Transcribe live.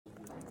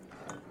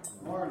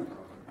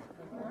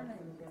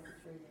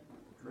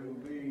We will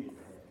be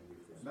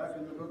back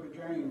in the book of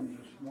James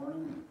this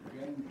morning,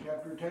 James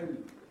chapter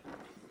 2.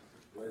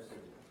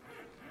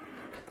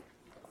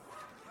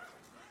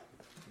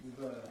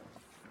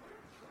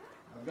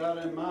 I've got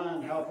in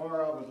mind how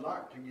far I would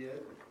like to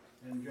get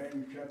in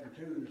James chapter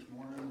 2 this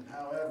morning.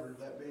 However,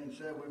 that being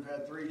said, we've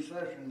had 3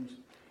 sessions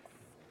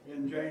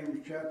in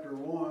James chapter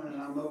 1,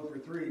 and I'm 0 for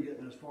 3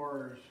 getting as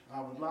far as I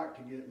would like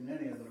to get in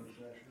any of those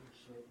sessions.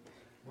 So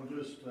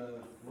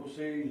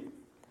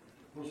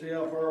we'll see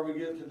how far we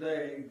get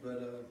today.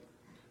 But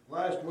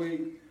last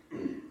week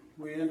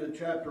we ended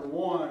chapter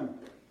 1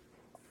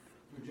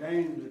 with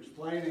James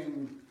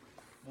explaining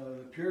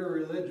the pure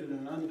religion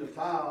and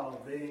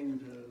undefiled being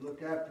to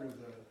look after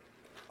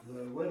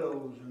the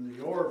widows and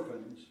the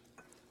orphans,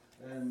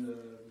 and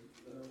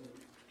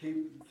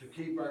to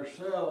keep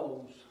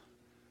ourselves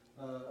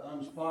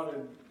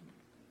unspotted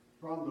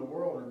from the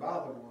world or by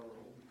the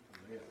world.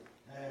 Yeah.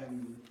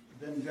 And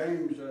then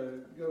James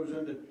goes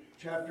into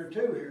chapter 2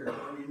 here.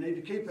 You need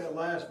to keep that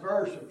last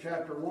verse of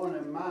chapter 1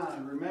 in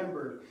mind.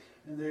 Remember,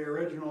 in the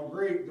original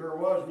Greek, there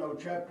was no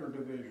chapter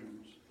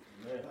divisions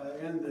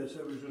in this.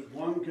 It was just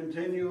one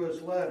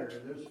continuous letter.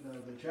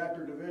 The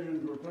chapter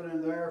divisions were put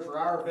in there for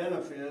our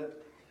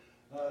benefit,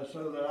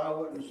 so that I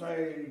wouldn't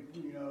say,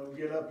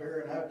 get up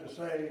here and have to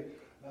say,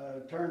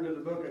 turn to the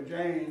book of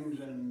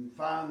James and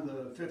find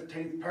the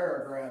 15th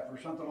paragraph or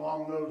something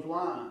along those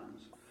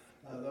lines.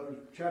 Those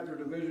chapter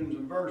divisions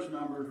and verse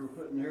numbers were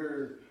put in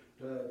here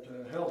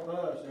to help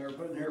us. They were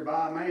put in here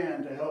by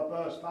man to help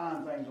us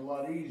find things a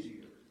lot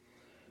easier.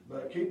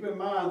 But keep in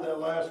mind that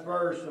last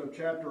verse of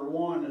chapter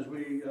 1 as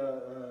we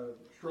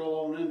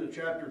stroll on into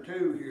chapter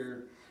 2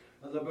 here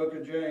of the book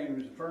of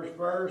James. The first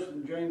verse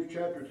in James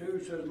chapter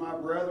 2 says, "My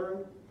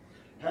brethren,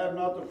 have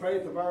not the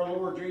faith of our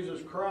Lord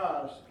Jesus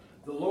Christ,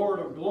 the Lord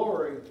of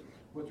glory,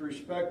 with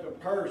respect of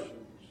persons."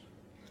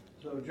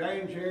 So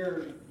James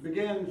here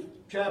begins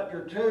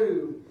chapter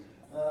 2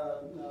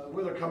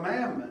 with a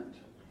commandment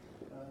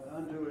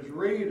unto his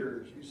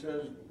readers. He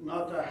says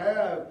not to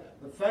have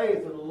the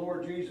faith of the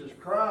Lord Jesus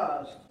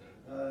Christ.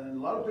 And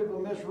a lot of people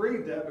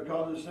misread that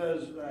because it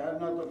says have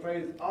not the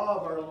faith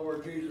of our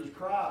Lord Jesus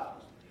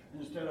Christ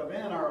instead of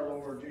in our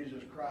Lord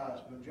Jesus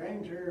Christ. But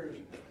James here is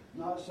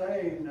not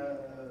saying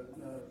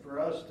for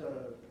us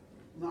to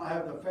not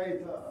have the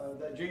faith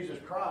that Jesus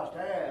Christ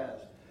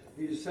has.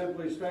 He's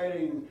simply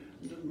stating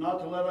not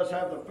to let us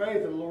have the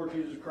faith of the Lord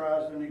Jesus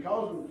Christ, and he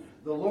calls him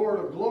the Lord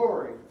of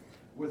glory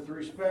with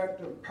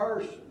respect of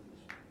persons.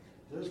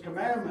 This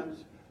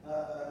commandment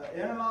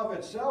in and of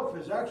itself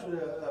is actually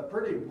a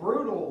pretty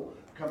brutal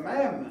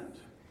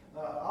commandment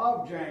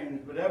of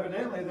James, but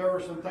evidently there were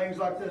some things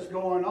like this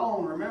going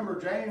on. Remember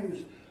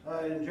James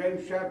in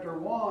James chapter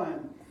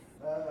 1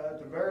 at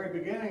the very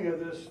beginning of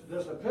this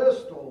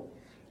epistle,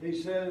 he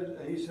says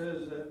that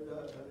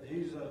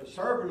he's a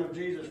servant of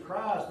Jesus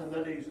Christ and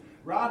that he's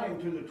writing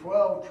to the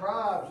 12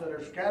 tribes that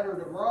are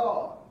scattered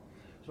abroad.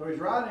 So he's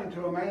writing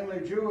to a mainly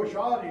Jewish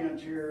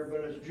audience here,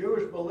 but it's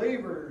Jewish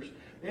believers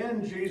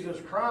in Jesus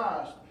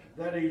Christ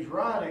that he's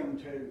writing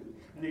to.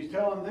 And he's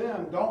telling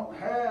them, don't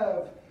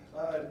have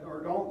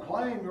or don't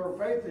claim your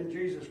faith in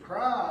Jesus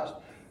Christ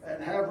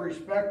and have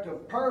respect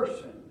of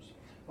persons.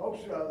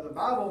 Folks, the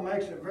Bible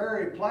makes it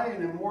very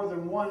plain in more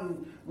than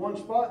one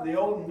spot in the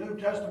Old and New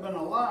Testament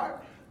alike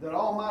that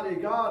Almighty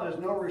God is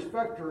no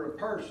respecter of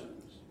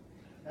persons.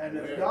 And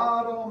if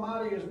God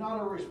Almighty is not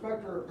a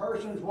respecter of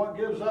persons, what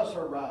gives us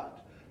a right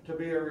to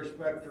be a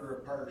respecter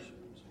of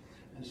persons?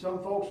 And some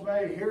folks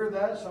may hear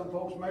that, some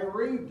folks may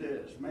read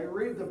this, may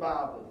read the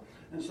Bible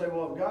and say,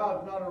 well, if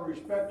God's not a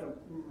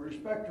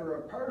respecter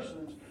of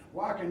persons,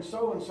 why can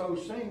so-and-so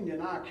sing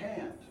and I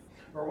can't?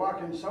 Or why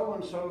can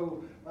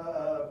so-and-so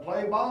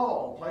play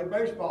ball, play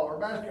baseball or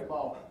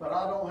basketball, but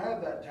I don't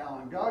have that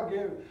talent? God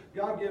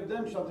give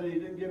them something he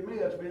didn't give me.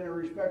 That's being a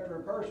respecter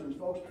of persons,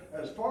 folks.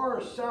 As far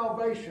as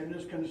salvation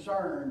is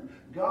concerned,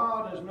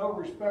 God is no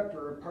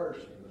respecter of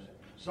persons.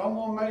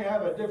 Someone may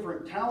have a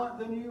different talent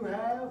than you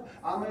have.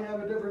 I may have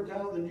a different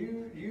talent than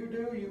you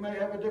do. You may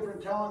have a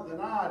different talent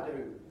than I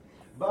do.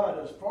 But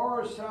as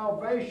far as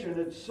salvation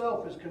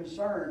itself is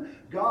concerned,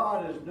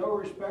 God is no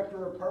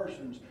respecter of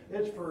persons.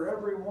 It's for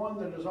everyone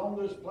that is on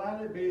this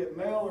planet, be it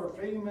male or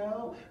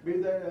female,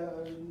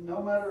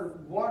 no matter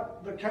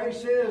what the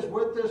case is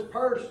with this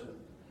person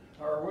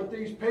or with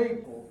these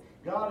people.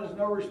 God is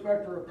no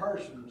respecter of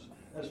persons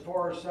as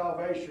far as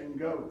salvation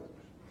goes.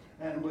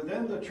 And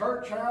within the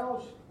church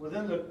house,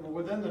 within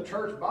the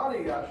church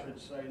body, I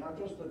should say, not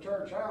just the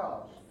church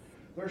house,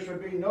 there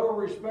should be no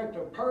respect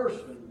of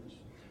persons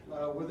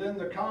within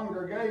the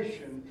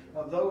congregation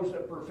of those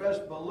that profess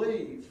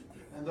belief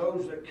and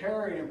those that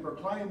carry and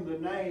proclaim the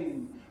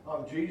name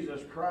of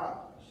Jesus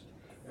Christ.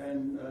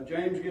 And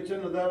James gets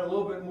into that a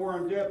little bit more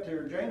in depth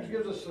here. James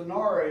gives a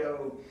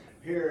scenario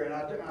here, and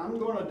I'm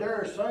going to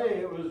dare say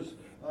it was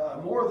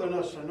more than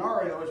a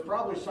scenario. It's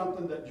probably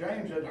something that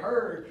James had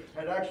heard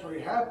had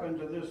actually happened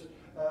to this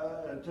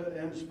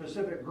in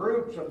specific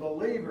groups of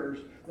believers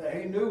that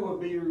he knew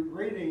would be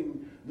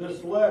reading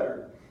this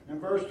letter. In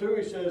verse 2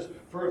 he says,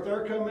 "For if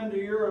there come unto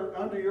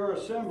your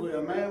assembly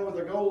a man with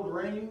a gold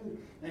ring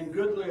and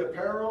goodly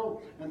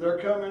apparel, and there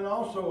come in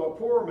also a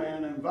poor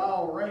man in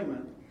vile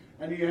raiment,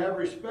 and ye have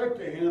respect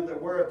to him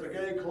that weareth the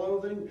gay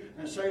clothing,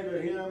 and say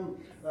to him,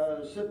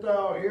 Sit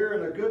thou here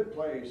in a good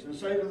place, and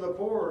say to the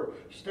poor,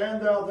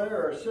 Stand thou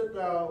there,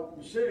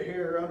 sit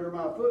here under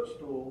my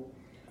footstool,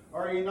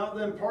 are ye not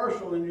then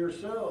partial in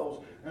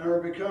yourselves, and are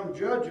become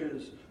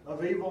judges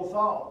of evil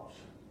thoughts?"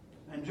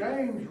 And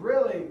James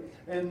really,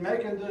 in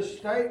making this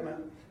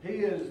statement,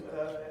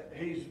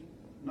 he's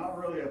not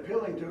really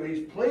appealing to,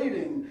 he's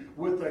pleading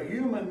with the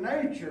human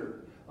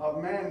nature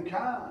of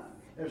mankind.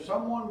 If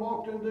someone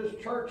walked in this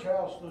church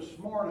house this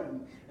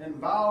morning in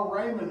vile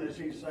raiment, as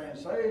he's saying,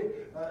 say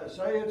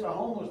it's a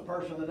homeless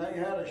person that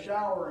ain't had a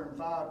shower in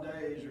 5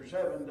 days or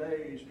 7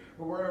 days,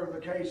 or wherever the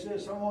case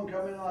is, someone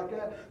come in like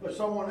that, but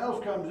someone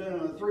else comes in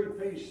a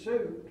 3-piece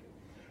suit,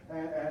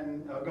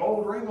 and a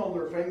gold ring on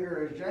their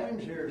finger, as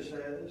James here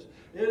says,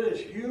 it is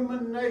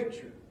human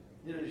nature.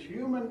 It is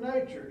human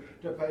nature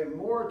to pay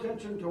more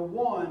attention to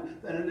one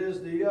than it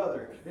is the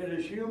other. It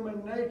is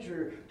human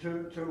nature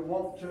to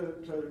want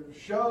to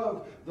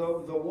shove the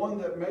one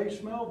that may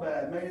smell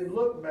bad, may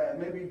look bad,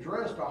 may be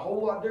dressed a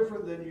whole lot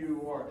different than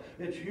you are.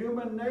 It's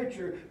human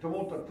nature to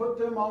want to put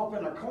them off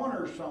in a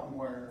corner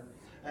somewhere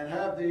and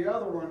have the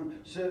other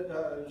one sit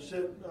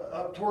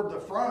up toward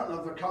the front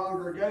of the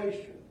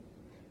congregation.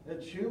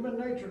 It's human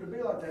nature to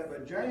be like that,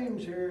 but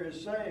James here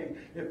is saying,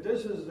 if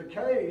this is the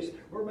case,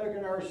 we're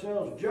making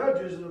ourselves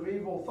judges of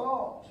evil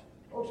thoughts.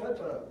 Folks,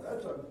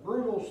 that's a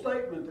brutal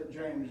statement that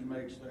James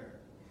makes there.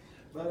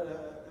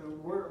 But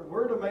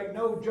we're to make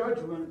no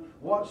judgment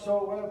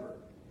whatsoever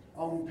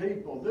on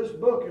people. This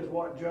book is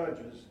what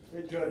judges.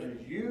 It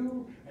judges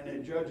you, and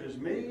it judges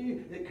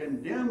me. It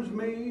condemns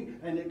me,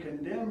 and it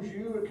condemns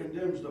you. It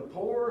condemns the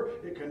poor.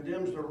 It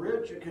condemns the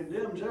rich. It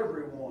condemns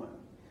everyone.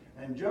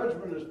 And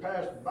judgment is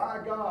passed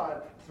by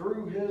God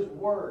through His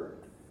Word.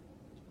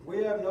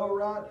 We have no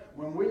right,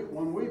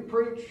 when we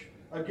preach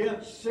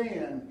against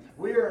sin,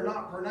 we are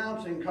not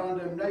pronouncing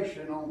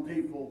condemnation on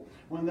people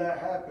when that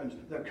happens.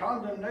 The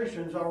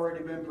condemnation's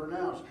already been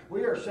pronounced.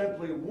 We are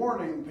simply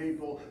warning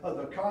people of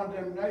the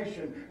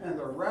condemnation and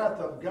the wrath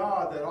of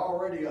God that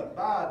already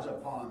abides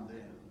upon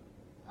them.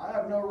 I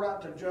have no right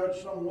to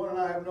judge someone, and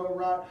I have no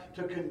right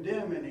to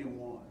condemn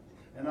anyone.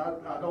 And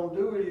I don't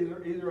do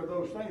either of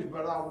those things,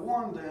 but I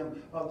warn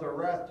them of the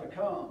wrath to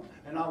come.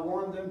 And I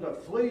warn them to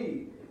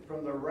flee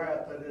from the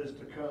wrath that is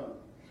to come.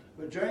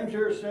 But James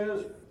here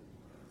says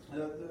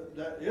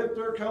that if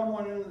there come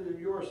one in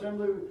your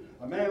assembly,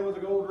 a man with a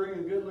gold ring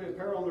and goodly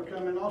apparel, and there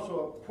come in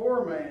also a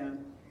poor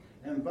man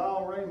in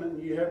vile raiment,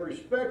 and ye have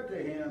respect to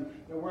him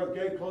that weareth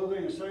gay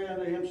clothing, and say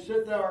unto him,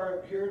 Sit thou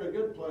here in a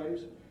good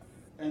place,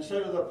 and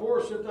say to the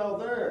poor, Sit thou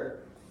there,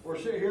 or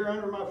sit here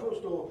under my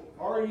footstool,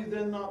 are you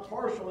then not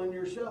partial in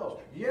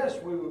yourselves? Yes,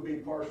 we would be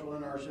partial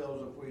in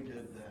ourselves if we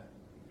did that.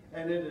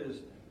 And it is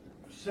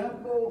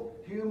simple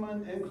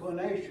human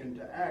inclination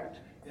to act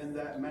in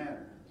that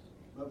manner.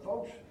 But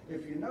folks,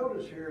 if you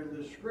notice here in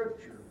this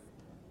scripture,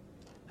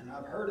 and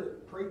I've heard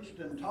it preached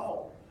and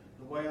taught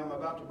the way I'm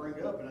about to bring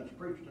it up, and it's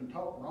preached and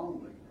taught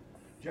wrongly.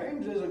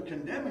 James isn't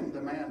condemning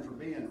the man for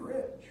being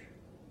rich.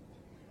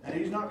 And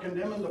he's not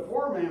condemning the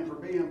poor man for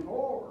being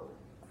poor.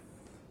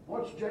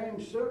 What's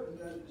James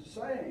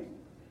saying?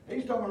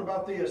 He's talking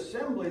about the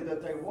assembly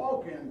that they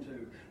walk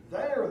into.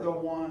 They're the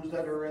ones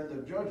that are in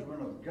the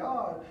judgment of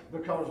God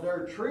because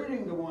they're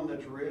treating the one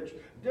that's rich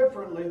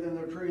differently than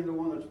they're treating the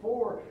one that's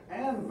poor,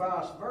 and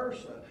vice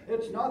versa.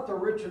 It's not the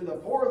rich and the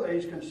poor that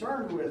he's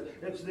concerned with.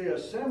 It's the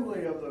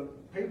assembly of the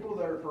people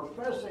that are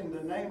professing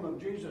the name of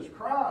Jesus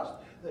Christ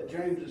that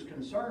James is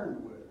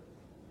concerned with.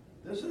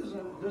 This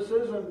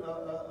isn't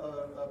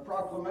a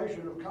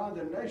proclamation of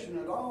condemnation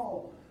at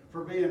all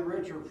for being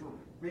rich or for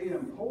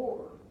being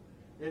poor.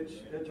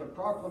 It's a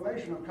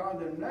proclamation of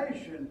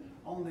condemnation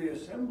on the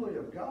assembly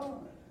of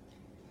God,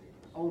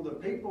 on the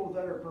people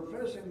that are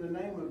professing the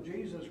name of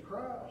Jesus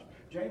Christ.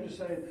 James is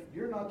saying,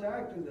 you're not to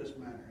act in this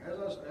manner. As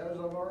I've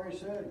already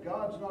said,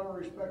 God's not a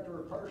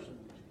respecter of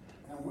persons,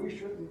 and we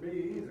shouldn't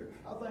be either.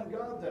 I thank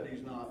God that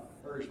He's not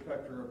a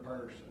respecter of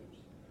persons.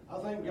 I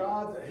thank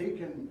God that He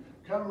can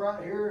come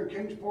right here in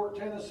Kingsport,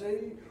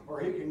 Tennessee, or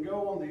He can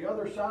go on the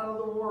other side of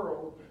the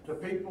world to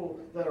people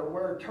that are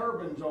wear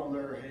turbans on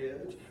their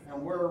heads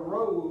and wear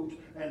robes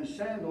and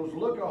sandals,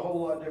 look a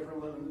whole lot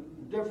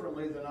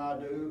differently than I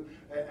do,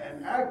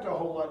 and act a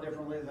whole lot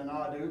differently than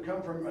I do,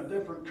 come from a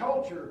different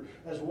culture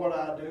as what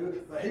I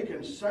do, but He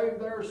can save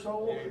their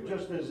soul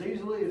just as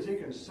easily as He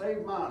can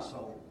save my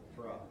soul.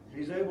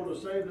 He's able to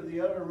save to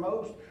the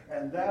uttermost,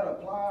 and that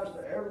applies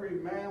to every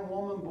man,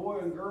 woman, boy,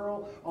 and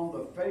girl on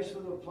the face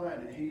of the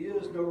planet. He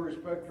is no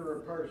respecter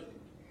of persons.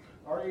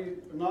 Are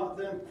you not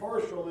then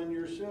partial in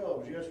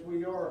yourselves? Yes,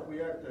 we are if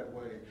we act that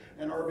way,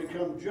 and are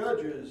become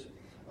judges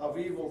of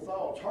evil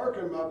thoughts.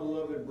 Hearken, my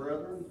beloved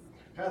brethren,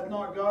 hath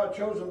not God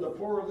chosen the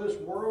poor of this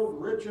world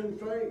rich in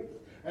faith,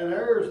 and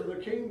heirs of the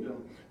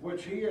kingdom,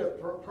 which He hath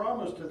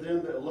promised to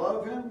them that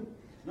love Him?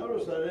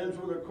 Notice that ends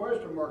with a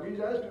question mark. He's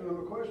asking them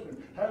a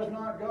question. Has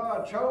not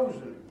God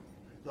chosen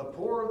the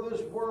poor of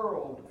this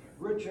world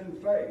rich in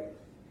faith?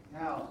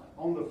 Now,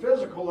 on the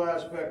physical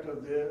aspect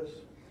of this,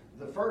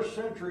 the first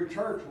century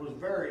church was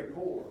very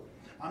poor.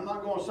 I'm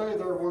not going to say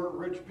there weren't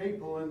rich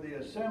people in the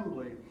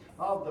assembly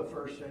of the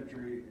first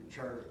century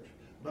church,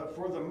 but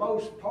for the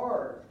most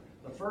part,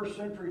 the first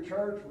century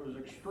church was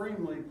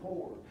extremely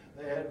poor.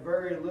 They had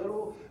very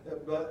little,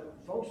 but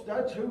folks,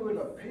 that's who it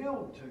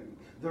appealed to.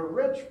 The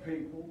rich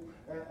people,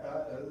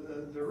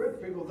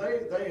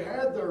 they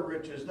had their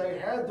riches, they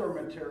had their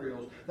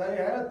materials, they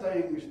had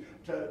things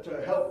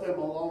to help them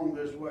along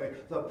this way.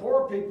 The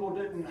poor people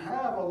didn't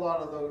have a lot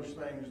of those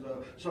things,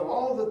 though. So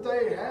all that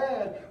they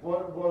had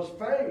was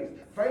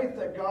faith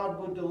that God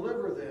would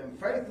deliver them,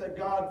 faith that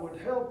God would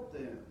help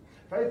them.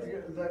 Faith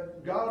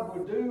that God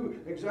would do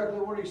exactly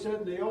what He said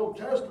in the Old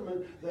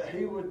Testament that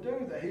He would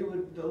do, that He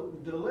would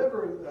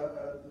deliver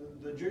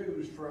the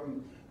Jews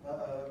from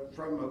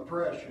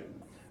oppression,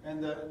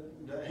 and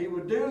that He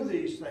would do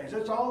these things.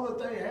 That's all that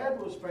they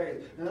had was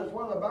faith. And that's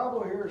why the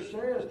Bible here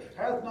says,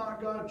 hath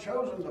not God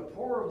chosen the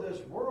poor of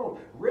this world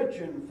rich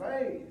in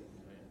faith?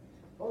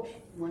 Folks,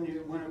 when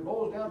it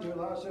boils down to it,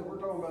 like I said, we're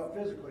talking about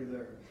physically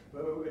there.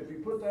 But if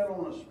you put that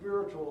on a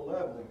spiritual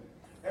level,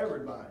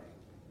 everybody,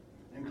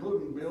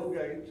 including Bill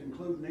Gates,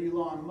 including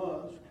Elon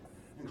Musk,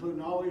 including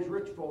all these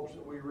rich folks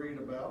that we read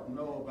about and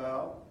know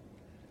about,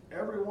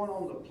 everyone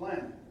on the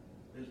planet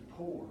is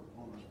poor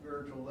on a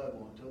spiritual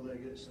level until they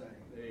get saved.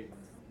 Amen.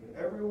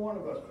 Every one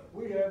of us,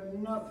 we have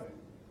nothing.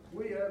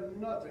 We have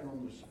nothing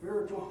on the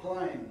spiritual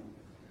plane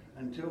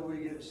until we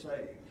get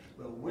saved.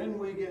 But when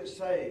we get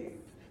saved,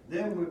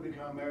 then we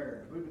become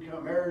heirs. We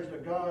become heirs to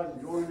God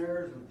and joint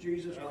heirs with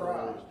Jesus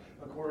Christ,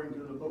 according to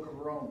the book of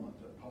Romans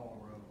that Paul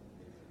wrote.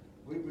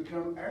 We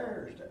become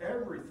heirs to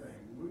everything.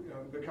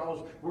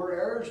 Because we're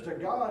heirs to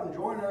God and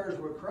joint heirs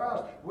with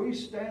Christ, we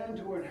stand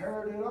to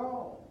inherit it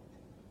all.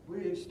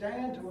 We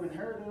stand to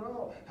inherit it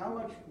all. How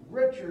much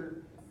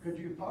richer could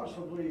you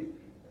possibly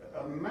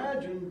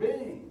imagine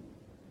being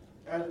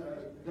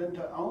than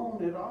to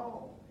own it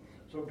all?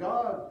 So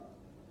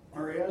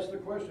he asked the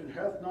question,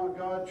 hath not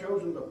God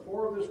chosen the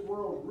poor of this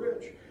world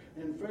rich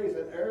in faith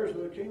and heirs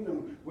of the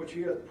kingdom which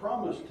He hath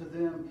promised to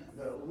them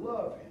that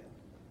love Him?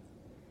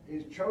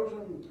 He's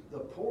chosen the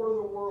poor of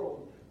the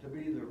world to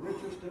be the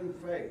richest in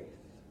faith.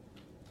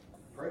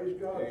 Praise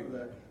God for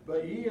that.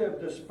 But ye have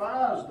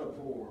despised the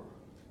poor.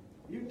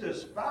 You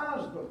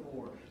despise the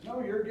poor.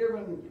 No,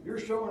 you're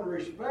showing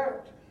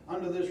respect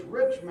unto this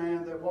rich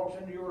man that walks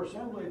into your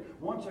assembly.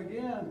 Once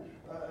again,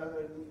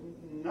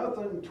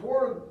 nothing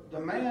toward the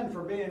man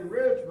for being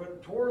rich,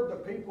 but toward the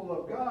people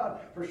of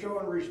God for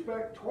showing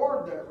respect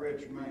toward that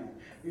rich man.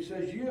 He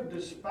says, you have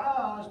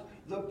despised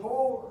the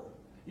poor.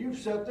 You've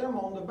set them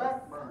on the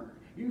back burner.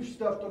 You've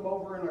stuffed them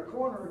over in a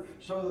corner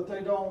so that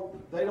they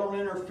don't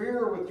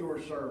interfere with your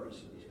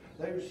services.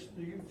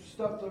 You've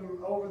stuffed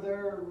them over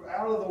there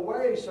out of the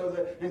way so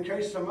that in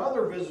case some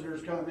other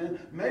visitors come in,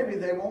 maybe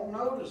they won't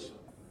notice them.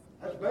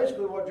 That's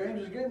basically what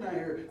James is getting at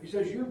here. He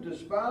says, you've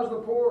despised the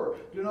poor.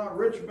 Do not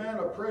rich men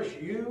oppress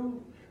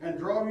you and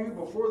draw you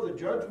before the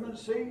judgment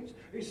seats?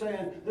 He's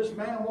saying, this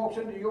man walks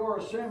into your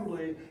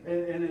assembly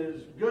in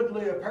his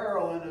goodly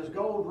apparel and his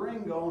gold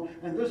ring on,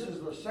 and this is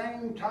the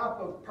same type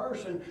of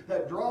person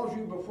that draws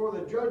you before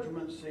the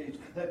judgment seats,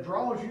 that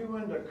draws you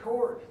into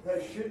court,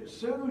 that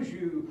sues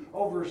you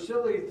over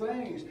silly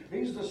things.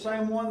 He's the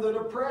same one that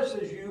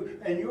oppresses you,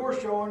 and you're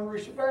showing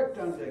respect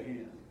unto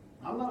him.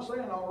 I'm not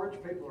saying all rich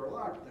people are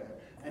like that.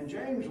 And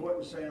James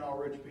wasn't saying all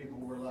rich people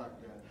were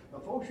like that.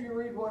 But folks, you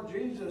read what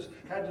Jesus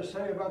had to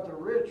say about the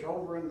rich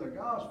over in the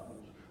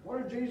Gospels.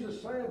 What did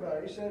Jesus say about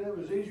it? He said it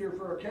was easier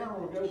for a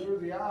camel to go through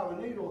the eye of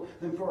a needle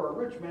than for a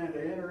rich man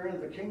to enter into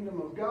the kingdom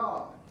of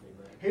God.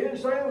 He didn't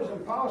say it was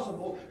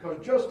impossible,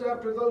 because just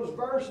after those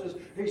verses,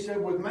 he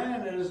said, with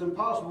man it is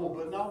impossible,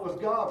 but not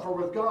with God, for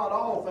with God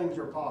all things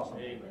are possible.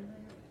 Amen.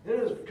 It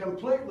is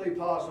completely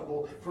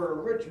possible for a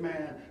rich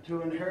man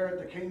to inherit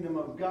the kingdom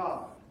of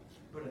God.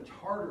 But it's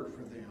harder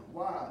for them.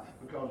 Why?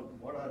 Because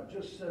what I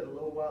just said a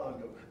little while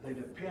ago, they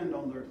depend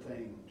on their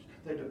things.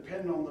 They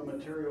depend on the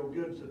material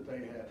goods that they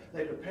have.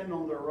 They depend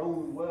on their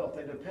own wealth.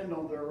 They depend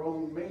on their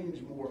own means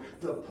more.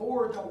 The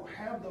poor don't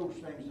have those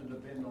things to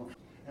depend on.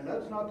 And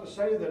that's not to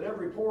say that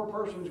every poor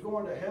person's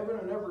going to heaven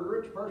and every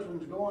rich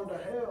person's going to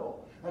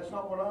hell. That's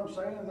not what I'm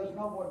saying. That's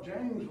not what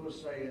James was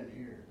saying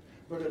here.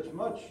 But it's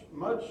much,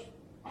 much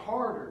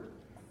harder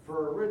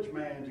for a rich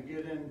man to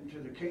get into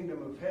the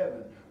kingdom of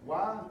heaven.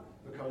 Why?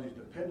 Because he's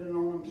dependent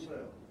on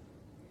himself.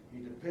 He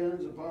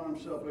depends upon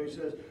himself. But he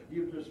says,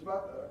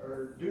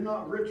 do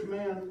not rich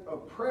men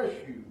oppress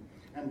you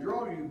and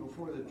draw you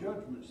before the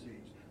judgment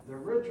seats. The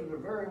rich are the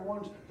very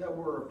ones that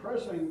were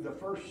oppressing the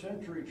first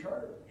century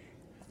church.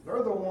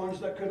 They're the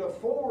ones that could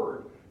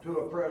afford to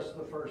oppress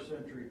the first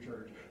century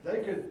church.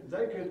 They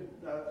could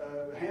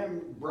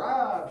hand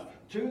bribes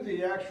to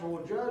the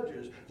actual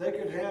judges. They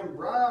could hand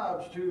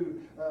bribes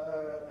to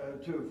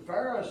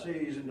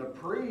Pharisees and to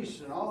priests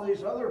and all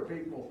these other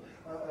people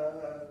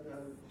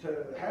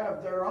to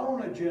have their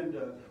own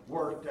agenda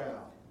worked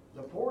out.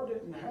 The poor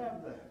didn't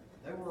have that.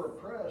 They were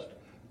oppressed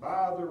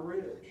by the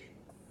rich.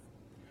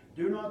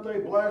 Do not they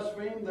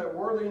blaspheme that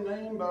worthy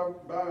name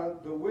by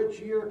the which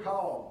ye are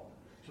called?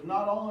 So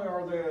not only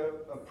are they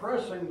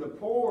oppressing the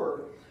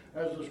poor,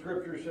 as the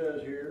scripture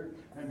says here,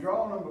 and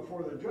drawing them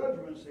before the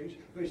judgment seats,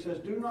 but he says,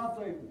 do not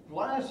they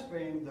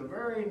blaspheme the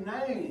very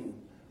name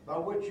by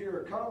which you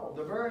are called,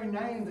 the very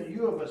name that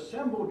you have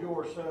assembled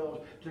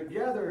yourselves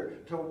together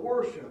to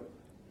worship.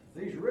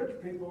 These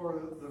rich people are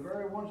the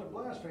very ones that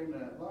blaspheme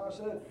that. Like I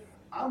said,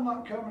 I'm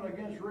not coming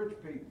against rich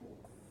people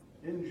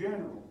in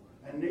general,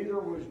 and neither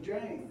was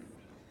James.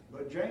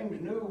 But James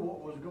knew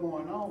what was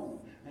going on.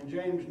 And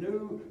James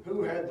knew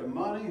who had the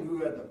money,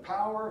 who had the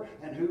power,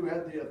 and who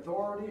had the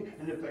authority.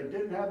 And if they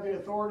didn't have the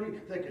authority,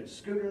 they could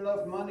scoot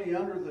enough money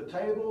under the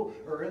table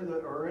or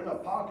in a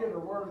pocket or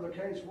wherever the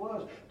case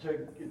was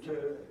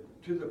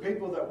to the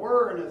people that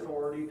were in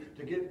authority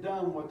to get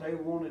done what they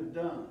wanted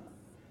done.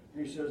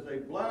 And he says, they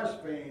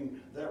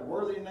blaspheme that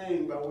worthy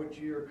name by which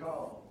ye are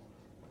called.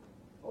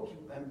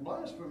 And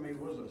blasphemy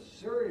was a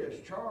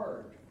serious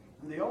charge.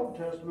 In the Old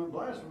Testament,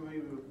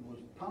 blasphemy was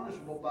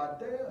punishable by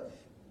death.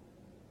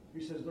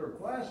 He says they're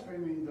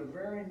blaspheming the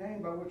very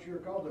name by which you're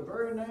called, the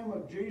very name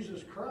of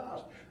Jesus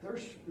Christ.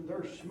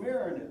 They're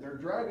smearing it. They're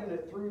dragging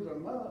it through the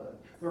mud.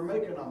 They're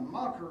making a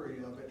mockery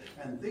of it.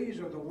 And these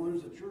are the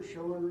ones that you're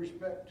showing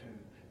respect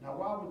to. Now,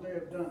 why would they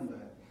have done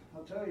that?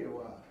 I'll tell you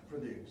why. For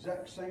the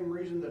exact same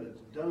reason that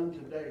it's done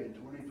today in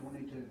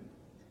 2022.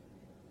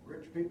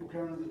 Rich people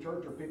coming to the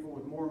church are people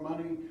with more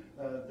money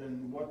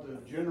than what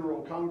the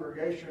general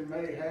congregation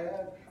may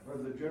have, or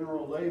the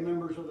general lay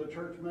members of the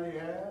church may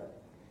have.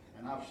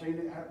 And I've seen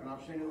it happen.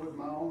 I've seen it with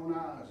my own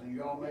eyes, and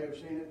y'all may have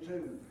seen it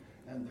too.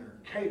 And they're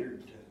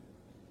catered to.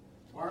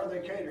 Why are they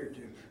catered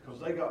to?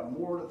 Because they got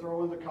more to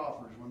throw in the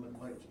coffers when the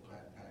plates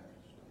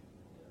passed.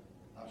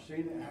 I've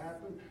seen it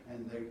happen,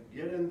 and they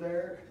get in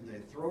there, and they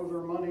throw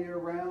their money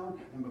around,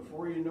 and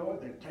before you know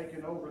it, they've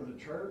taken over the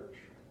church.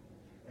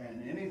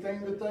 And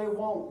anything that they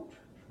want,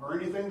 or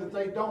anything that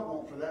they don't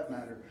want for that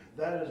matter,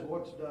 that is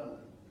what's done.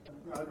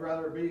 I'd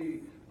rather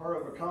be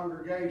part of a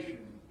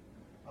congregation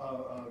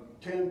of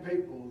 10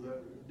 people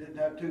that didn't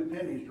have 2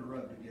 pennies to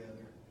rub together,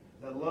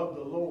 that loved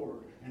the Lord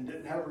and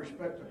didn't have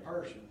respect to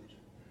persons,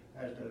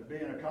 as to be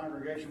in a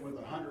congregation with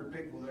 100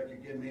 people that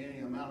could give me any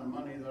amount of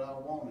money that I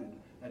wanted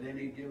at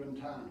any given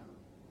time.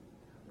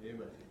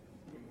 Amen.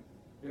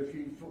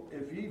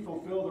 If ye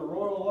fulfill the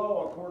royal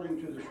law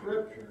according to the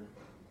scripture,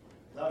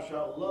 thou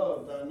shalt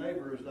love thy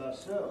neighbor as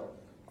thyself,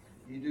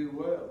 ye do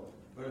well.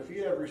 But if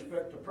ye have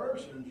respect to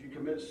persons, ye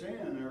commit sin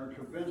and are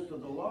convinced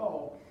of the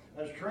law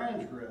as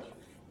transgressors.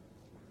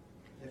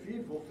 If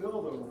ye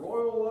fulfill the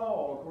royal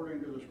law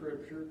according to the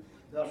scripture,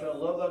 thou shalt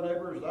love thy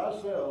neighbor as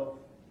thyself,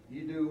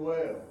 ye do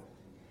well.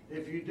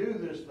 If you do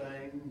this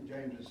thing,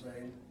 James is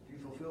saying, if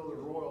you fulfill the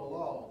royal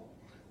law,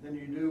 then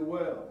you do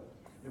well.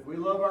 If we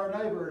love our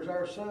neighbor as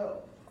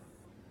ourselves,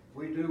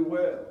 we do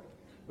well.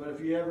 But if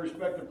you have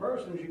respect to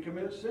persons, you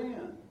commit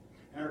sin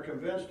and are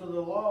convinced of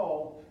the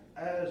law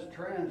as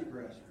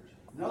transgressors.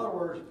 In other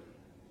words,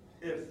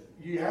 if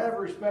you have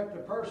respect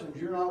to persons,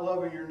 you're not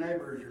loving your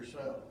neighbor as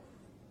yourself.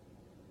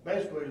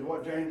 Basically is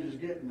what James is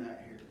getting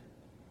at here.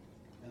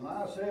 And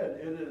like I said,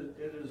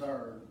 it is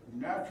our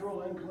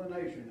natural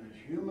inclination as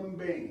human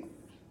beings.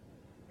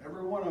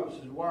 Every one of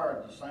us is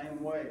wired the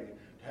same way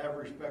to have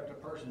respect to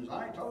persons.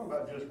 I ain't talking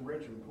about just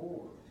rich and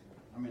poor.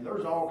 I mean,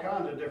 there's all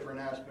kinds of different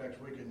aspects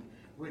we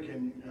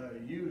can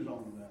use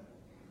on that.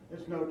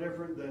 It's no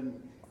different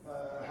than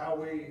how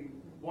we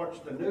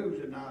watch the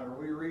news at night, or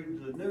we read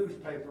the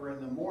newspaper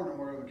in the morning,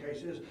 whatever the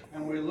case is,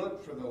 and we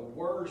look for the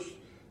worst,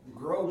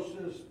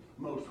 grossest,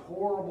 most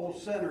horrible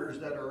sinners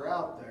that are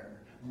out there.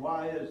 And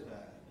why is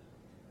that?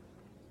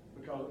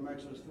 Because it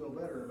makes us feel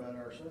better about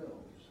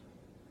ourselves.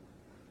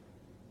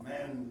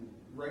 Man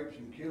rapes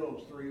and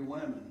kills 3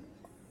 women.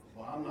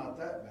 Well, I'm not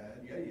that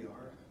bad. Yeah, you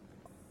are.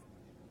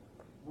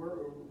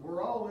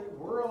 We're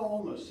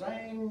all on the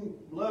same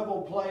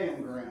level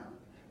playing ground.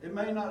 It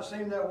may not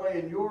seem that way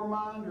in your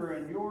mind or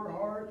in your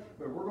heart,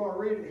 but we're going to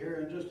read it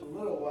here in just a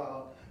little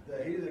while,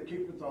 that he that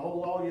keepeth the whole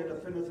law yet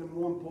offendeth in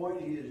one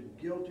point, he is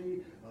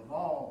guilty of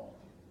all.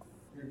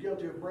 You're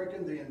guilty of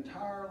breaking the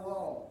entire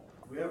law.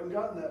 We haven't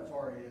gotten that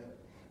far yet.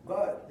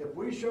 But if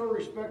we show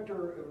respect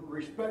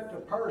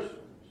to persons,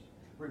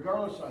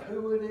 regardless of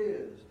who it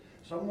is,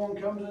 someone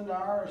comes into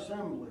our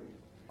assembly,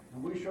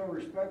 and we show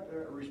respect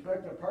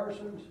to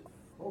persons,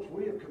 folks,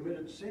 we have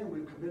committed sin.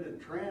 We've committed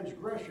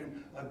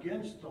transgression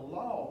against the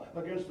law,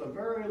 against the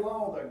very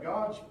law that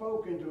God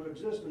spoke into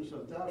existence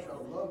of thou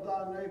shalt love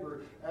thy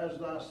neighbor as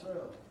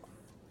thyself.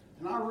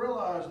 And I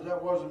realize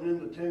that wasn't in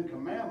the 10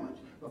 Commandments,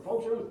 but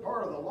folks, it was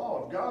part of the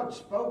law. If God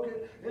spoke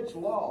it, it's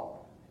law.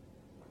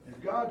 If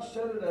God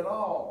said it at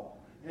all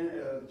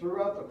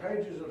throughout the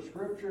pages of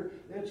Scripture,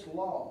 it's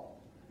law.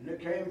 And it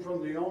came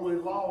from the only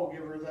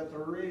lawgiver that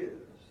there is.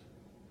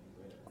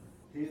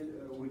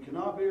 We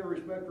cannot be a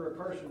respecter of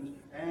persons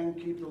and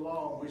keep the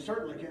law. We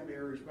certainly can't be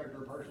a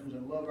respecter of persons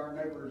and love our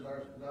neighbors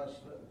as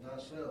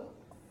thyself.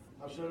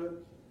 I've said it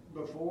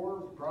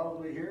before,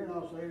 probably here, and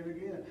I'll say it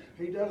again.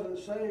 He doesn't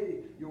say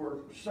your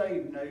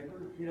saved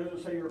neighbor. He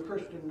doesn't say your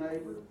Christian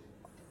neighbor.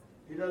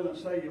 He doesn't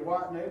say your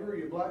white neighbor,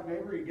 your black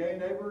neighbor, your gay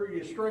neighbor,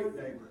 your straight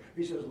neighbor.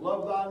 He says,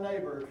 love thy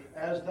neighbor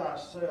as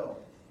thyself.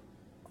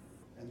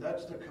 And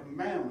that's the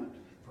commandment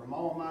from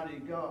Almighty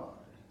God.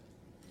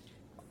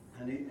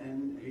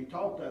 And he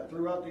taught that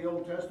throughout the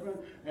Old Testament,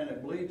 and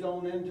it bleeds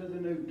on into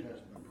the New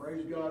Testament.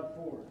 Praise God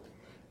for it.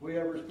 We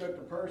have respect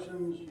to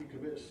persons. You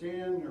commit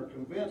sin or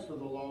convinced of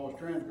the law as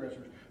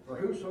transgressors. For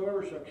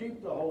whosoever shall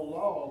keep the whole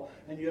law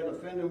and yet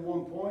offend in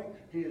one point,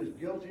 he is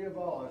guilty of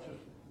all. That's just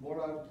what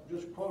I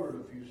just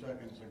quoted a few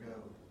seconds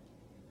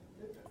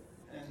ago.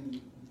 And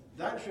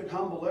that should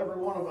humble every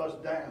one of us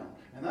down.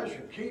 And that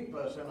should keep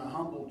us in a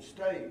humbled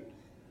state,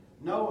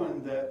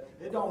 knowing that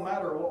it don't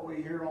matter what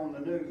we hear on the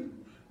news.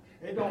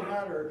 It don't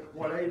matter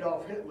what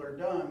Adolf Hitler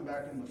done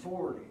back in the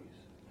 40s.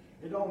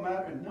 It don't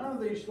matter. None of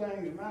these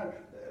things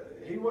matter.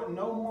 He wasn't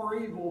no more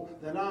evil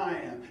than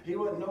I am. He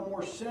wasn't no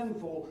more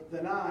sinful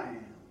than I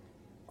am.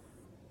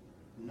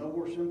 No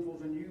more sinful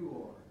than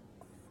you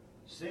are.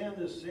 Sin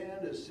is sin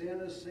as sin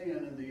is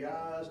sin in the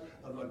eyes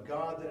of a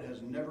God that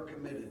has never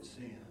committed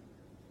sin.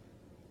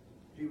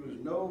 He was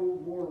no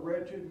more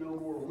wretched, no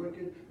more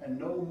wicked, and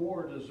no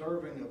more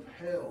deserving of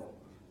hell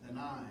than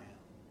I am.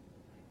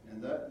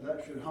 And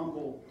that should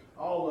humble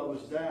all of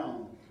us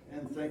down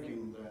in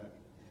thinking that.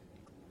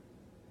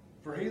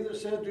 For he that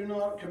said, do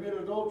not commit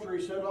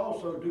adultery, said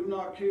also, do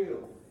not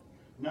kill.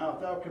 Now if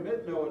thou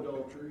commit no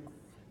adultery,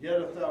 yet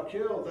if thou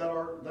kill,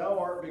 thou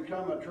art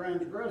become a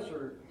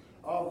transgressor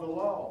of the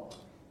law.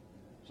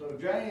 So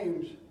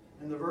James,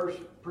 in the verse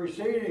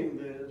preceding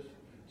this,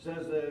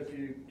 says that if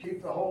you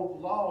keep the whole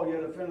law,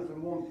 yet offendeth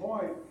in one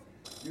point,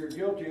 you're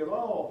guilty of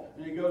all.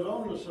 And he goes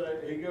on to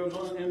say, he goes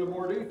on into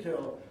more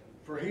detail.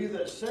 For he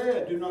that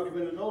said, do not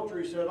commit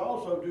adultery, said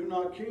also, do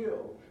not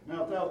kill.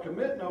 Now if thou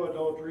commit no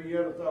adultery,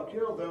 yet if thou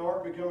kill, thou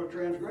art become a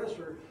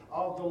transgressor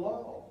of the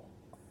law.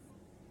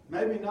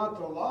 Maybe not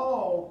the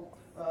law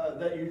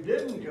that you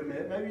didn't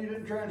commit, maybe you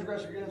didn't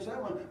transgress against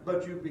that one,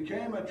 but you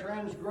became a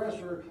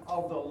transgressor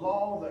of the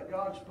law that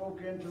God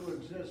spoke into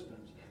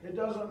existence. It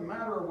doesn't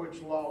matter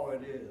which law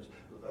it is.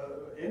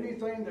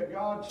 Anything that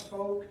God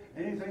spoke,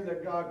 anything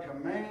that God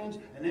commands,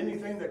 and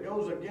anything that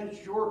goes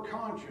against your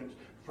conscience,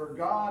 for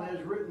God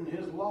has written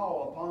his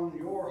law upon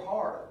your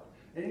heart.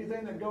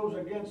 Anything that goes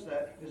against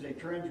that is a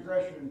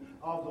transgression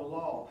of the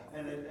law.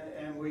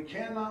 And we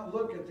cannot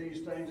look at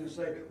these things and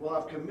say, well,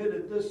 I've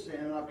committed this sin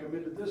and I've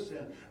committed this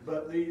sin.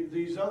 But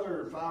these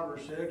other 5 or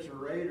 6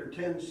 or 8 or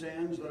 10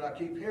 sins that I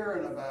keep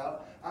hearing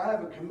about, I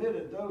haven't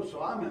committed those,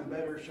 so I'm in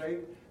better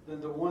shape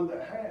than the one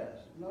that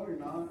has. No, you're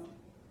not.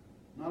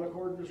 Not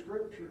according to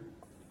Scripture.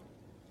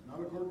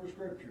 Not according to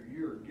Scripture.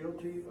 You're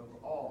guilty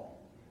of all.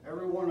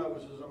 Every one of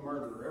us is a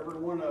murderer. Every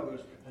one of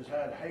us has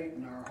had hate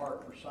in our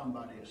heart for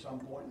somebody at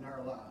some point in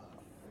our lives.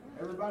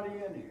 Everybody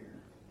in here.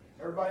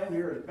 Everybody in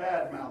here has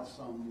badmouthed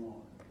someone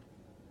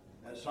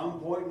at some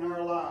point in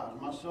our lives,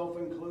 myself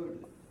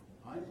included.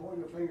 I ain't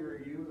pointing a finger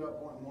at you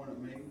without pointing one at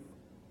me.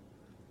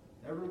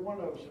 Every one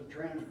of us have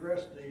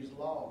transgressed these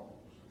laws.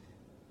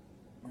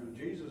 You know,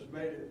 Jesus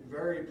made it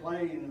very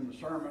plain in the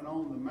Sermon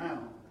on the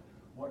Mount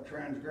what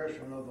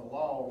transgression of the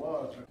law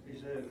was. He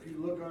said, if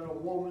you look at a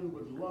woman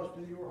with lust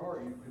in your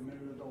heart, you've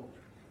committed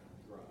adultery.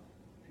 Right.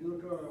 If you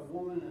look at a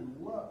woman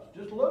in lust,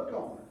 just look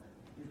on her,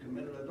 you've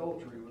committed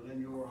adultery within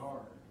your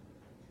heart.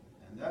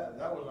 And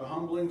that was a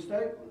humbling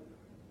statement.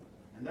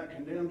 And that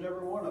condemns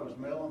every one of us,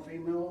 male and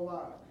female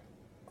alike.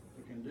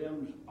 It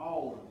condemns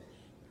all of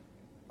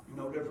us.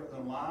 No different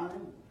than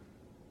lying,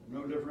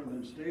 no different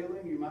than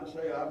stealing. You might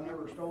say, I've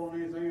never stolen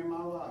anything in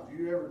my life.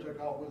 You ever took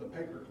off with a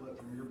paperclip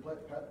from your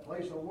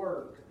place of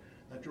work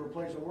that your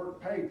place of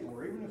work paid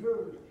for, even if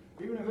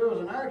it was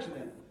an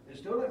accident, it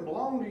still didn't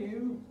belong to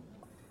you.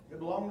 It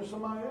belonged to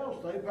somebody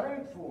else. They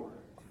paid for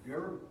it. If you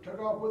ever took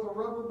off with a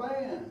rubber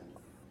band,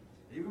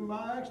 even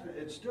by accident,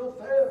 it's still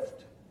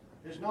theft.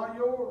 It's not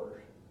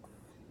yours.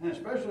 And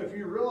especially if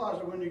you realize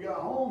it when you got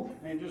home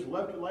and you just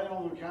left it laying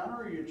on the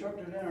counter or you chucked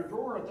it in a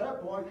drawer, at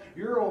that point,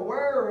 you're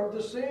aware of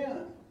the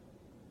sin.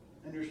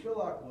 And you're still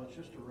like, well, it's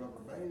just a rubber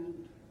band,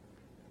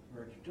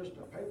 or it's just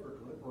a paper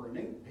clip or an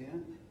ink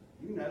pen.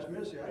 You can ask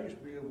Missy, I used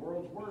to be the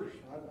world's worst.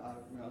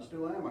 I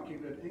still am. I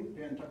keep that ink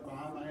pen tucked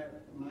behind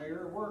my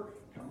ear at work.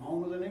 Come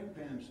home with an ink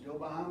pen still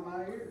behind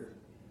my ear.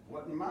 It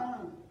wasn't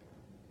mine.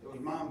 It was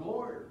my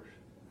employer's.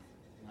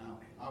 Now,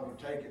 I would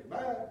take it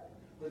back,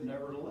 but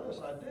nevertheless,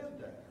 I did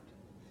that.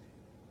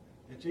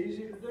 It's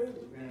easy to do,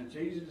 and it's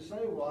easy to say,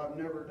 well, I've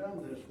never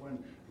done this, when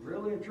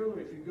really and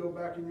truly, if you go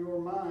back in your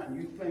mind,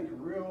 you think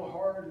real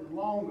hard and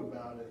long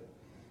about it,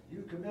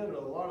 you committed a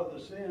lot of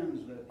the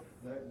sins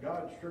that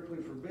God strictly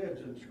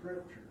forbids in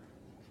Scripture,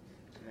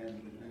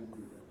 and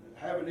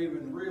haven't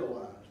even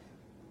realized.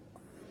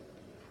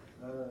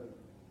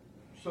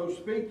 So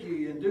speak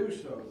ye and do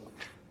so,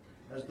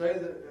 as they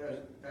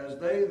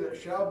that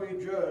shall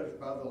be judged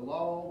by the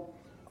law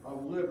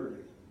of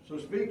liberty. So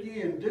speak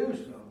ye and do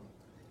so.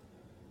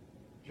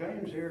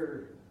 James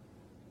here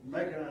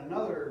making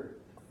another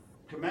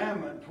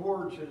commandment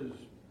towards his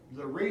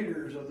the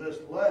readers of this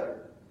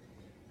letter.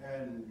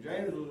 And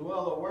James was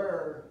well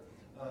aware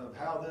of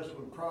how this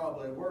would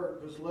probably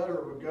work. This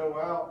letter would go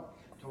out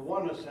to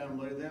one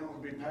assembly, then it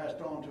would be passed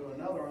on to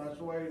another, and that's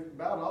the way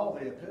about all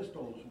the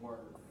epistles were.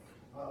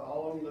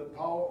 All of them that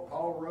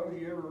Paul wrote.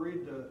 You ever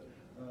read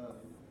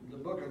the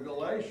book of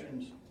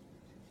Galatians?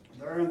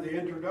 There in the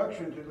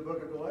introduction to the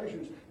book of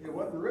Galatians, it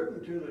wasn't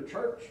written to the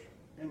church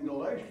in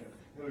Galatia.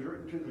 It was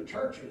written to the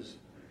churches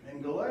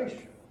in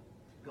Galatia.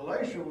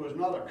 Galatia was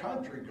not a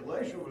country.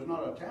 Galatia was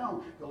not a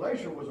town.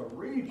 Galatia was a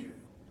region.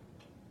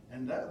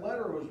 And that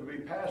letter was to be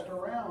passed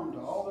around to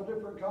all the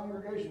different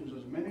congregations,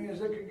 as many as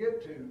it could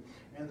get to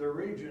in the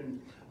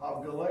region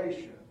of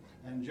Galatia.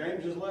 And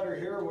James's letter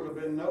here would have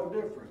been no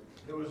different.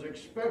 It was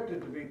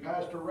expected to be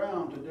passed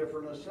around to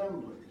different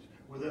assemblies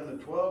within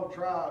the 12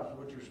 tribes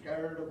which are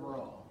scattered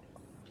abroad.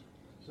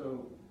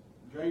 So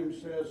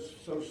James says,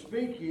 so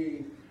speak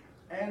ye,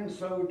 and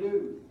so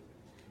do.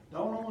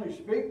 Don't only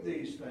speak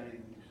these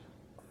things,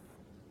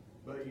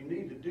 but you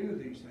need to do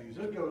these things.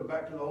 This goes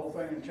back to the whole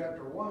thing in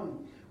chapter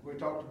 1. We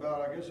talked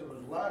about, I guess it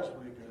was last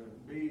week,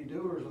 be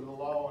doers of the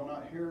law and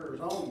not hearers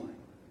only.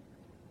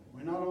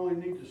 We not only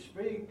need to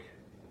speak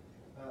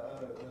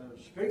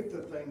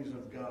the things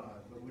of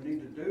God, but we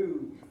need to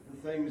do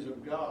the things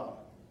of God.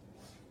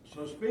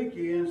 So speak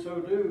ye, and so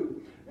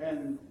do,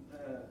 and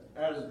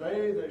as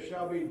they that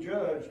shall be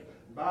judged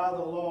by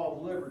the law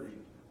of liberty.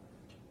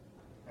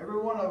 Every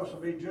one of us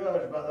will be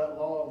judged by that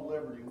law of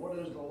liberty. What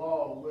is the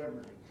law of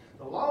liberty?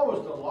 The law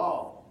is the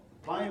law,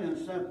 plain and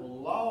simple.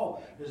 The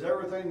law is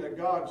everything that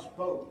God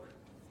spoke,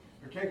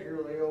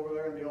 particularly over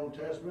there in the Old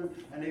Testament,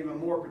 and even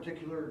more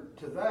particular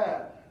to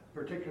that,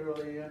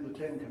 particularly in the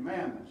Ten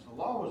Commandments. The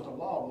law is the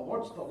law, but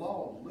what's the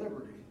law of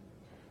liberty?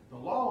 The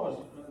law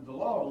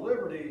of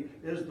liberty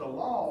is the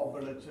law,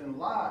 but it's in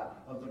light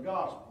of the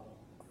gospel.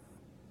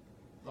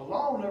 The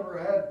law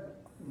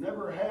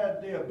never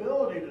had the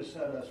ability to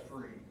set us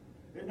free.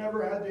 It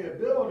never had the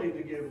ability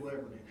to give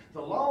liberty.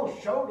 The law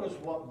showed us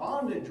what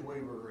bondage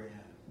we were in.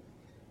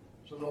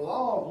 So the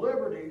law of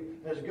liberty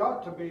has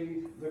got to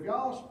be the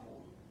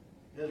gospel.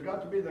 It has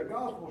got to be the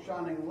gospel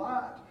shining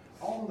light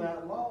on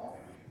that law.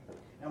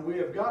 And we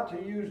have got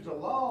to use the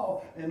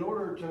law in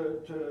order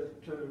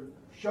to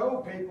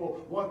show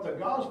people what the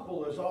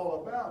gospel is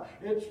all about.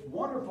 It's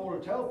wonderful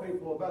to tell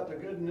people about the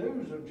good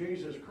news of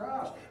Jesus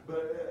Christ.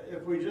 But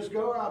if we just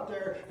go out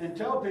there and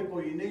tell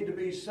people you need to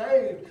be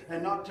saved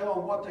and not tell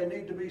them what they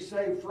need to be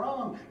saved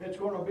from, it's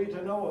going to be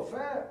to no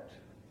effect.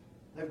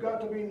 They've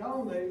got to be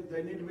known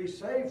they need to be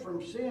saved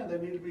from sin. They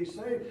need to be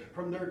saved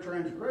from their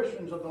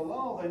transgressions of the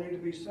law. They need to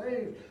be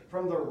saved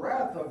from the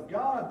wrath of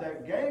God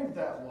that gave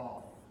that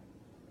law.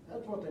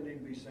 That's what they need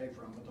to be saved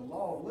from. But the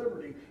law of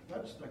liberty,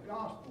 that's the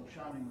gospel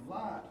shining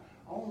light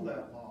on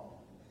that law.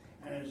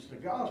 And it's the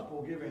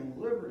gospel giving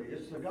liberty.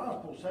 It's the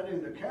gospel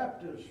setting the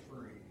captives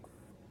free.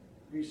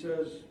 He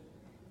says,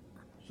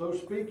 so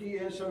speak ye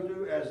and so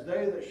do as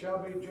they that shall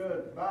be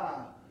judged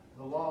by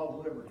the law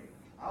of liberty.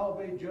 I'll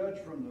be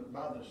judged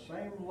by the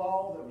same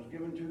law that was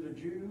given to the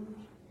Jews.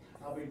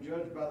 I'll be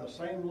judged by the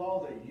same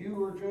law that you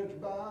were judged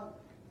by.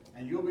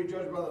 And you'll be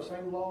judged by the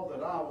same law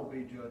that I will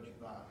be judged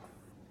by.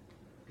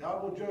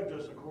 God will judge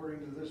us according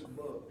to this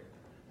book.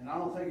 And I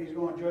don't think he's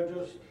going to judge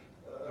us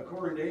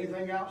according to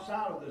anything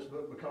outside of this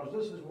book, because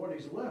this is what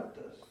he's left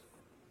us.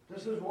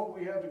 This is what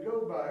we have to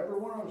go by. Every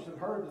one of us have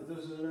heard that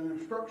this is an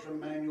instruction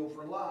manual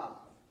for life.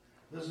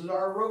 This is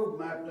our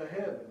roadmap to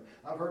heaven.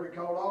 I've heard it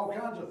called all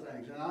kinds of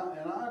things, and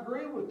I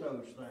agree with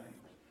those things.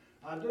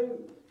 I do.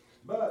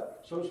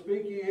 But so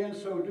speak ye and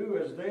so do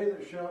as they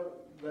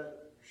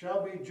that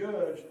shall be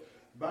judged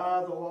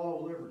by the law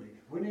of liberty.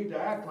 We need to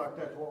act like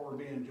that's what we're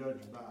being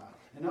judged by.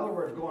 In other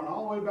words, going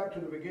all the way back to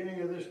the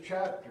beginning of this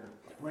chapter,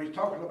 when he's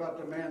talking about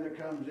the man that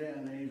comes in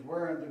and he's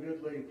wearing the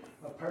goodly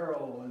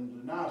apparel and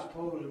the nice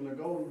clothes and the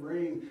golden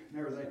ring and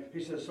everything,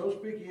 he says, so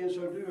speak ye and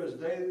so do as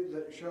they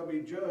that shall be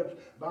judged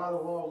by the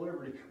law of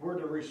liberty. We're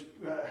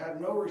to have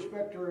no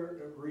respect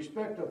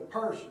of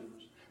persons.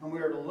 And we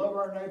are to love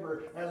our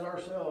neighbor as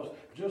ourselves,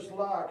 just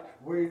like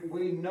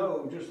we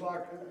know, just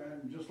like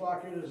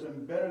it is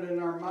embedded in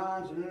our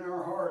minds and in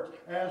our hearts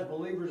as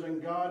believers in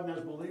God and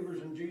as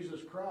believers in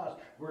Jesus Christ.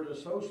 We're to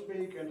so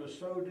speak and to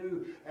so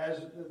do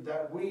as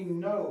that we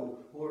know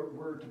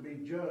we're to be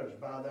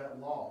judged by that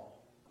law.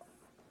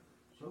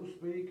 So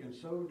speak and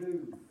so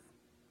do.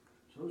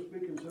 So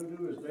speak and so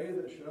do as they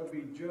that shall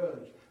be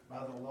judged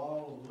by the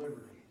law of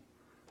liberty.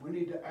 We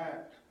need to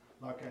act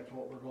like that's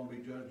what we're going to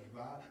be judged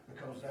by,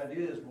 because that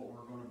is what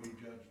we're going to be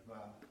judged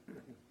by.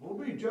 We'll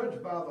be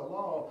judged by the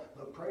law,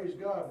 but praise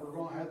God, we're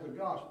going to have the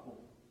gospel.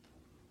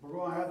 We're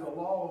going to have the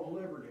law of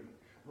liberty.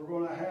 We're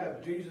going to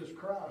have Jesus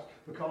Christ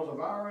because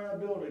of our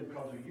inability,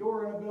 because of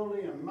your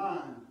inability and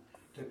mine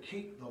to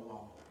keep the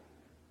law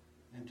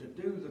and to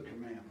do the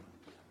commandments.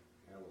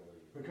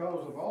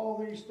 Because of all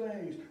these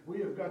things, we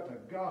have got the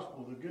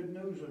gospel, the good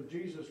news of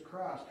Jesus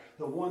Christ,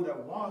 the one that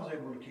was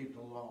able to keep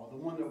the law, the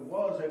one that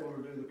was able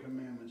to do the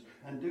commandments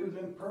and do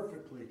them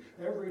perfectly,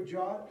 every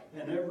jot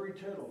and every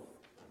tittle.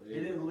 He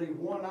didn't leave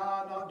one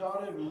I not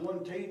dotted and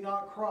one T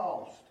not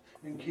crossed.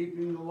 in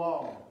keeping the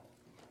law,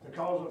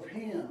 because of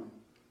him,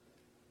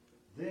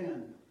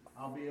 then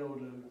I'll be able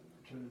to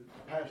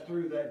pass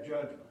through that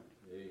judgment.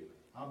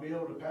 I'll be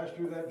able to pass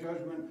through that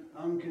judgment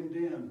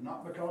uncondemned,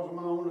 not because of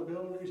my own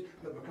abilities,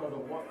 but because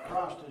of what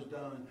Christ has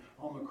done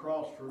on the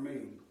cross for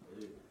me.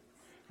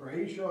 For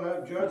he shall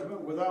have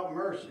judgment without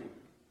mercy,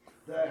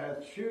 that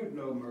hath shewed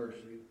no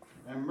mercy,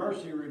 and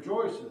mercy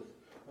rejoiceth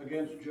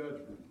against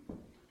judgment.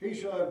 He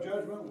shall have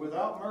judgment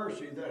without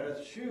mercy, that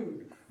hath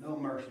shewed no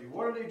mercy.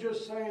 What did he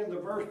just say in the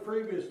verse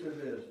previous to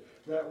this?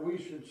 That we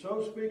should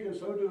so speak and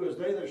so do as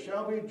they that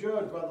shall be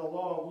judged by the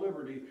law of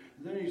liberty.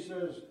 And then he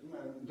says,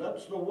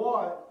 that's the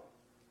what.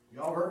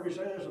 Y'all heard me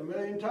say this a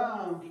million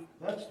times.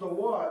 That's the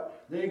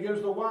what. Then he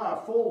gives the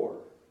why, for.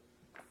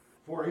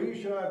 For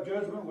he shall have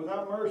judgment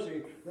without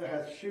mercy, that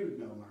hath shewed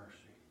no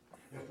mercy.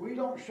 If we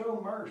don't show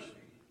mercy,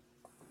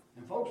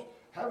 and folks,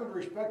 having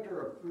respect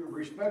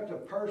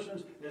of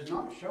persons is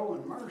not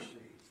showing mercy.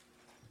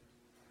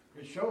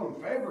 It's showing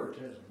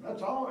favoritism.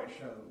 That's all it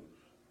shows.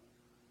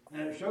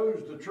 And it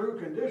shows the true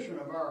condition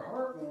of our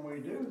heart when we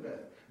do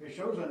that. It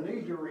shows a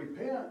need to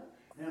repent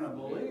in a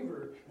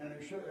believer, and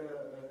it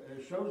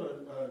shows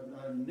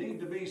a need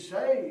to be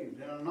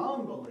saved in a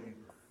non-believer.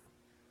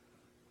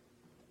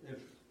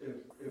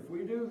 If we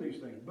do these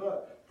things.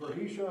 But for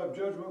he shall have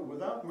judgment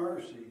without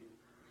mercy,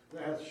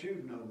 that hath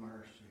shewed no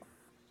mercy.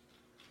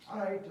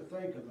 I hate to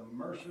think of the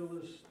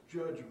merciless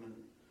judgment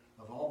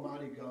of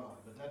Almighty God,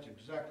 but that's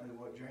exactly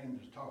what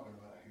James is talking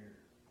about here.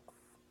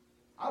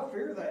 I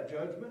fear that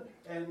judgment,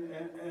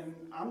 and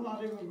I'm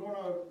not even going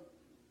to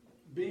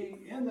be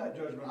in that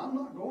judgment. I'm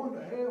not going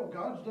to hell.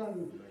 God's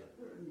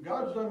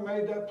done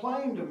made that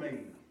plain to me.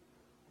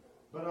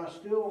 But I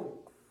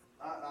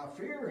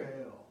fear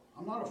hell.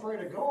 I'm not afraid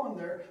of going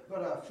there,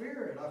 but I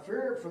fear it. I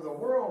fear it for the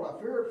world.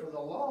 I fear it for the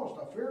lost.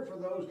 I fear it for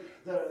those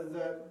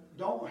that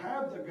don't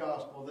have the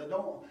gospel, that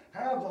don't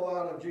have the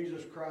light of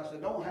Jesus Christ,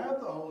 that don't have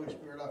the Holy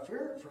Spirit. I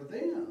fear it for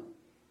them,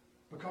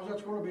 because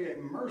that's going to be a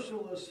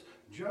merciless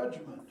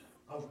judgment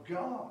of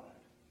God.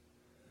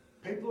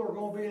 People are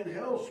going to be in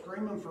hell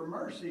screaming for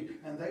mercy,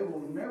 and they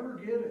will never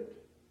get it.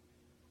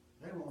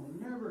 They will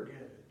never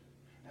get it.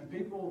 And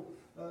people,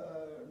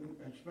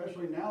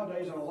 especially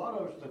nowadays, and a lot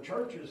of it's the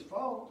church's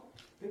fault.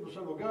 People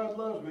say, well, God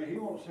loves me. He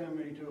won't send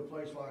me to a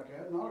place like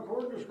that. Not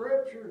according to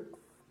Scripture.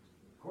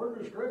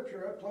 According to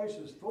Scripture, that place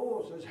is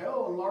full. It says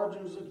hell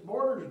enlarges its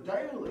borders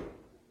daily.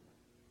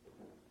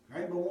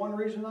 There ain't but one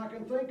reason I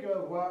can think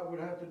of why it would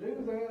have to do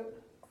that.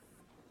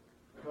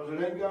 Because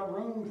it ain't got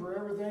room for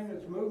everything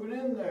that's moving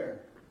in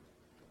there.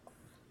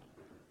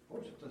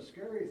 Folks, it's a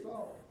scary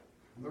thought.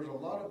 And there's a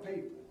lot of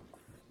people,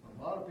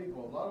 a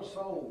lot of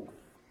souls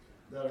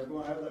that are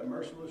going to have that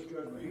merciless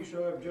judgment. He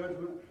shall have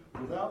judgment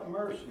without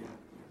mercy,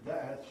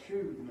 that hath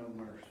shewed no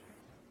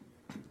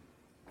mercy.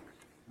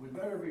 We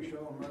better be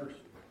showing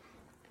mercy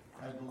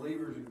as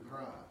believers in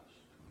Christ.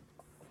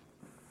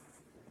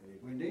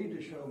 We need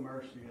to show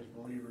mercy as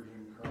believers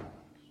in Christ.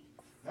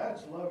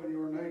 That's loving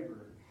your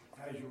neighbor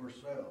as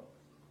yourself.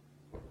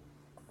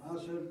 I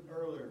said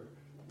earlier,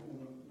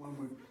 when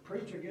we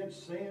preach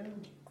against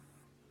sin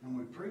and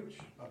we preach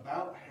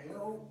about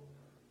hell,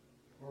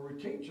 or we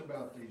teach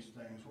about these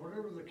things,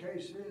 whatever the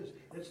case is,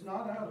 it's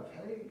not out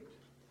of hate.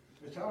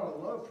 It's out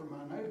of love for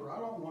my neighbor. I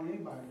don't want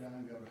anybody to die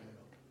and go to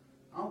hell.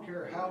 I don't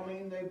care how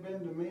mean they've been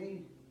to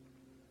me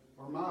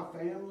or my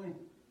family.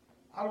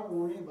 I don't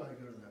want anybody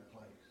to go to that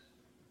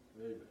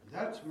place.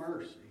 That's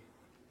mercy.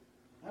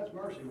 That's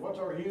mercy. What's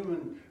our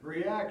human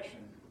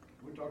reaction?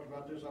 We talked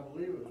about this, I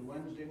believe it was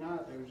Wednesday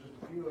night. There was just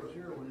a few of us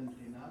here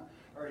Wednesday night.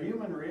 Our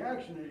human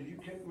reaction is, you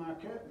kick my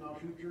cat and I'll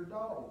shoot your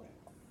dog.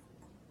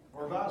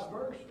 Or vice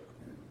versa.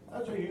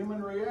 That's a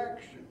human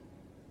reaction.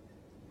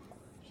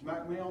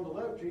 Smack me on the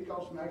left cheek,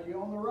 I'll smack you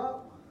on the right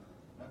one.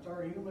 That's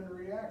our human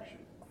reaction.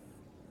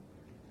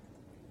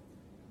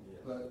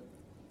 Yes. But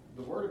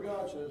the Word of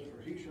God says,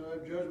 for he shall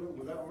have judgment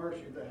without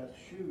mercy, that hath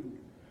shewed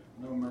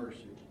no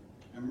mercy.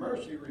 And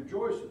mercy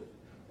rejoiceth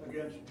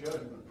against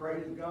judgment.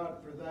 Praise God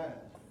for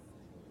that.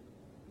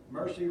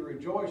 Mercy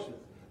rejoiceth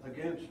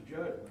against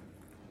judgment.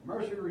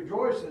 Mercy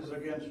rejoices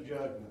against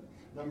judgment.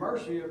 The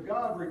mercy of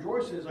God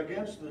rejoices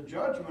against the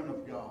judgment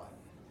of God.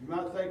 You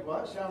might think, well,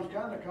 that sounds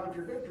kind of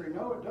contradictory.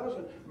 No, it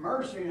doesn't.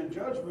 Mercy and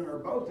judgment are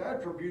both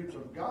attributes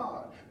of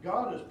God.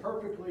 God is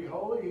perfectly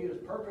holy. He is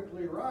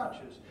perfectly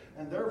righteous.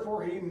 And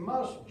therefore, he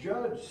must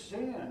judge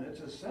sin. It's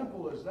as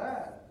simple as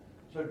that.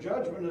 So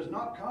judgment is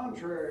not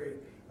contrary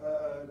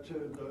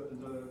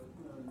to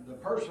the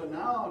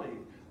personality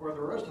or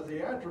the rest of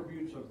the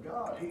attributes of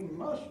God. He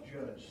must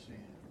judge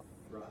sin.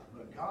 Right.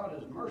 But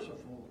God is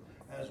merciful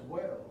as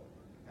well.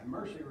 And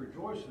mercy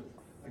rejoiceth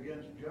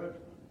against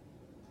judgment.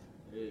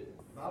 Yeah.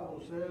 The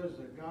Bible says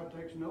that God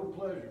takes no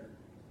pleasure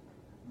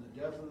in the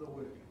death of the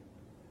wicked.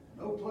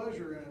 No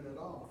pleasure in it at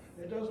all.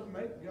 It doesn't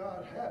make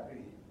God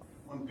happy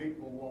when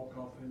people walk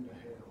off into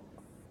hell.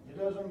 It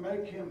doesn't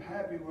make him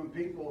happy when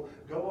people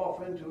go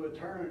off into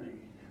eternity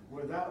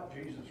without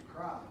Jesus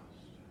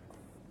Christ.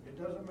 It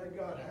doesn't make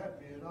God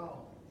happy at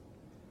all.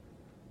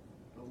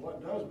 But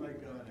what does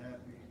make God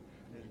happy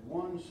is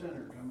one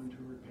sinner coming to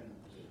repentance.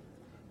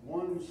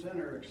 one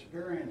sinner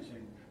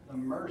experiencing the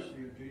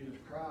mercy of Jesus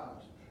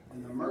Christ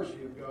and the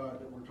mercy of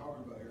God that we're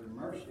talking about here.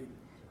 Mercy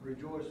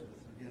rejoiceth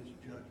against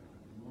judgment.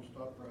 And we'll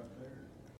stop right there.